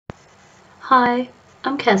Hi,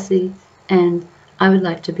 I'm Cassie, and I would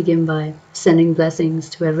like to begin by sending blessings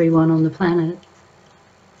to everyone on the planet.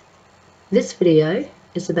 This video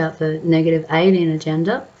is about the negative alien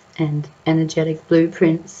agenda and energetic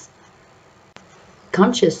blueprints.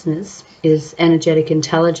 Consciousness is energetic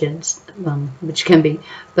intelligence, which can be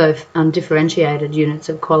both undifferentiated units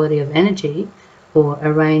of quality of energy or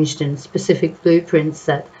arranged in specific blueprints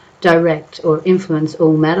that direct or influence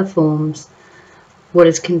all matter forms. What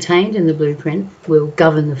is contained in the blueprint will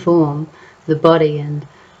govern the form, the body and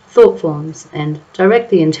thought forms, and direct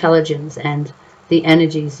the intelligence and the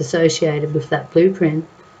energies associated with that blueprint.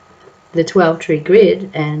 The 12-tree grid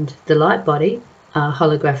and the light body are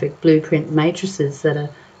holographic blueprint matrices that are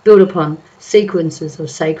built upon sequences of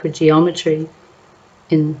sacred geometry.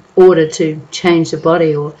 In order to change the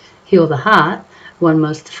body or heal the heart, one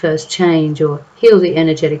must first change or heal the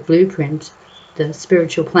energetic blueprint, the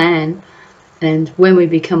spiritual plan. And when we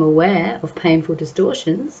become aware of painful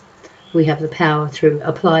distortions, we have the power through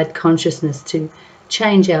applied consciousness to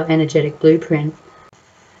change our energetic blueprint.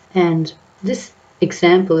 And this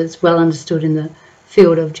example is well understood in the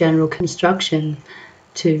field of general construction.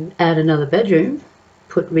 To add another bedroom,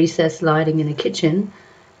 put recessed lighting in a kitchen,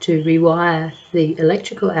 to rewire the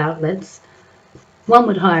electrical outlets, one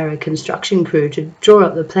would hire a construction crew to draw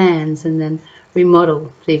up the plans and then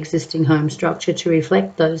remodel the existing home structure to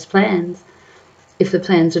reflect those plans. If the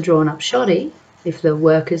plans are drawn up shoddy, if the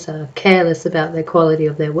workers are careless about the quality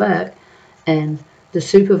of their work, and the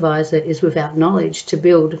supervisor is without knowledge to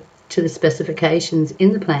build to the specifications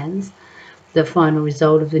in the plans, the final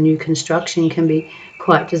result of the new construction can be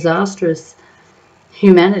quite disastrous.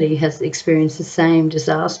 Humanity has experienced the same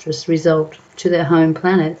disastrous result to their home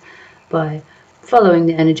planet by following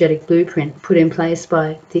the energetic blueprint put in place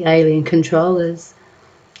by the alien controllers.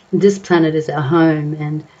 This planet is our home,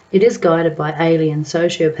 and it is guided by alien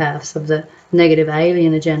sociopaths of the negative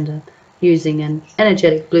alien agenda, using an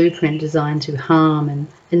energetic blueprint designed to harm and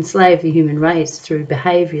enslave the human race through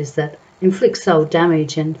behaviours that inflict soul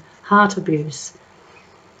damage and heart abuse.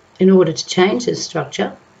 In order to change this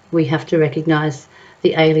structure, we have to recognise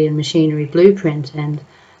the alien machinery blueprint and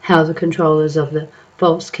how the controllers of the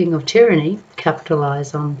false king of tyranny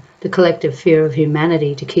capitalise on the collective fear of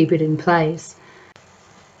humanity to keep it in place.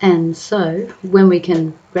 And so, when we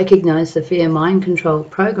can recognise the fear mind control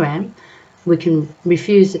program, we can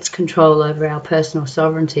refuse its control over our personal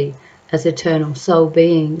sovereignty as eternal soul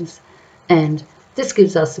beings. And this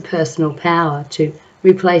gives us the personal power to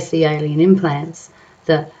replace the alien implants,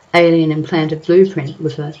 the alien implanted blueprint,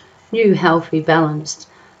 with a new, healthy, balanced,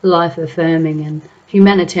 life-affirming and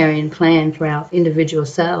humanitarian plan for our individual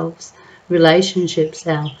selves, relationships,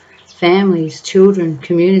 our families, children,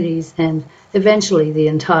 communities, and eventually the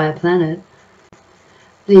entire planet.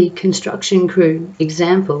 The construction crew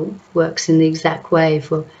example works in the exact way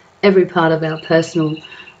for every part of our personal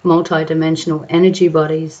multi-dimensional energy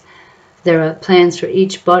bodies. There are plans for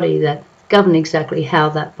each body that govern exactly how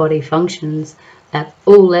that body functions at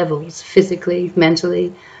all levels, physically,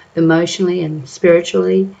 mentally, emotionally, and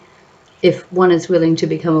spiritually. If one is willing to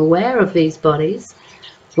become aware of these bodies,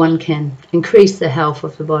 one can increase the health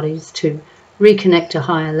of the bodies to reconnect to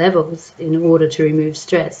higher levels in order to remove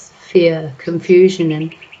stress, fear, confusion,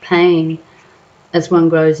 and pain. As one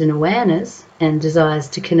grows in awareness and desires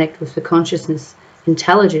to connect with the consciousness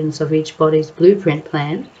intelligence of each body's blueprint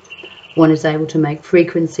plan, one is able to make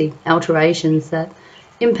frequency alterations that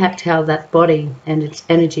impact how that body and its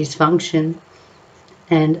energies function.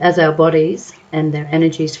 And as our bodies and their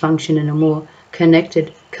energies function in a more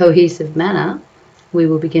connected, cohesive manner, we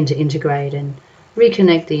will begin to integrate and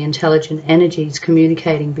reconnect the intelligent energies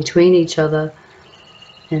communicating between each other.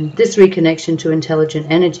 And this reconnection to intelligent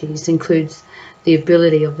energies includes the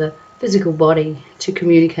ability of the physical body to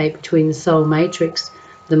communicate between the soul matrix,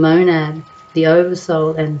 the monad, the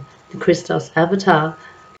oversoul, and the Christos avatar.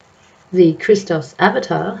 The Christos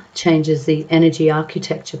avatar changes the energy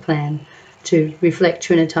architecture plan to reflect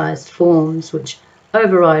trinitized forms which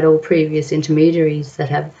override all previous intermediaries that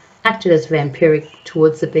have acted as vampiric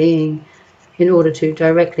towards the being in order to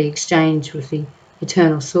directly exchange with the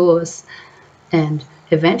eternal source. And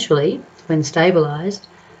eventually, when stabilized,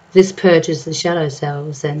 this purges the shadow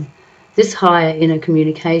selves, and this higher inner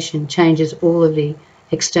communication changes all of the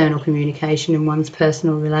external communication in one's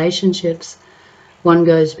personal relationships. One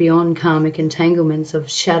goes beyond karmic entanglements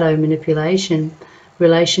of shadow manipulation,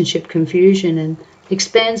 relationship confusion, and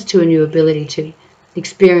expands to a new ability to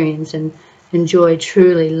experience and enjoy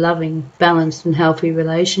truly loving, balanced and healthy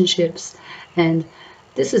relationships. And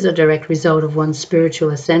this is a direct result of one's spiritual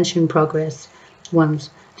ascension progress, one's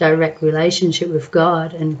direct relationship with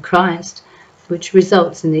God and Christ, which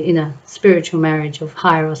results in the inner spiritual marriage of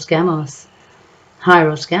Hieros Gamos.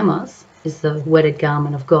 Hieros Gamos is the wedded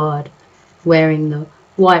garment of God, wearing the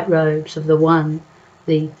white robes of the One,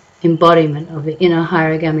 the embodiment of the inner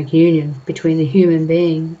hierogamic union between the human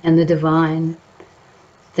being and the divine.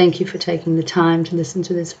 Thank you for taking the time to listen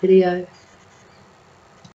to this video.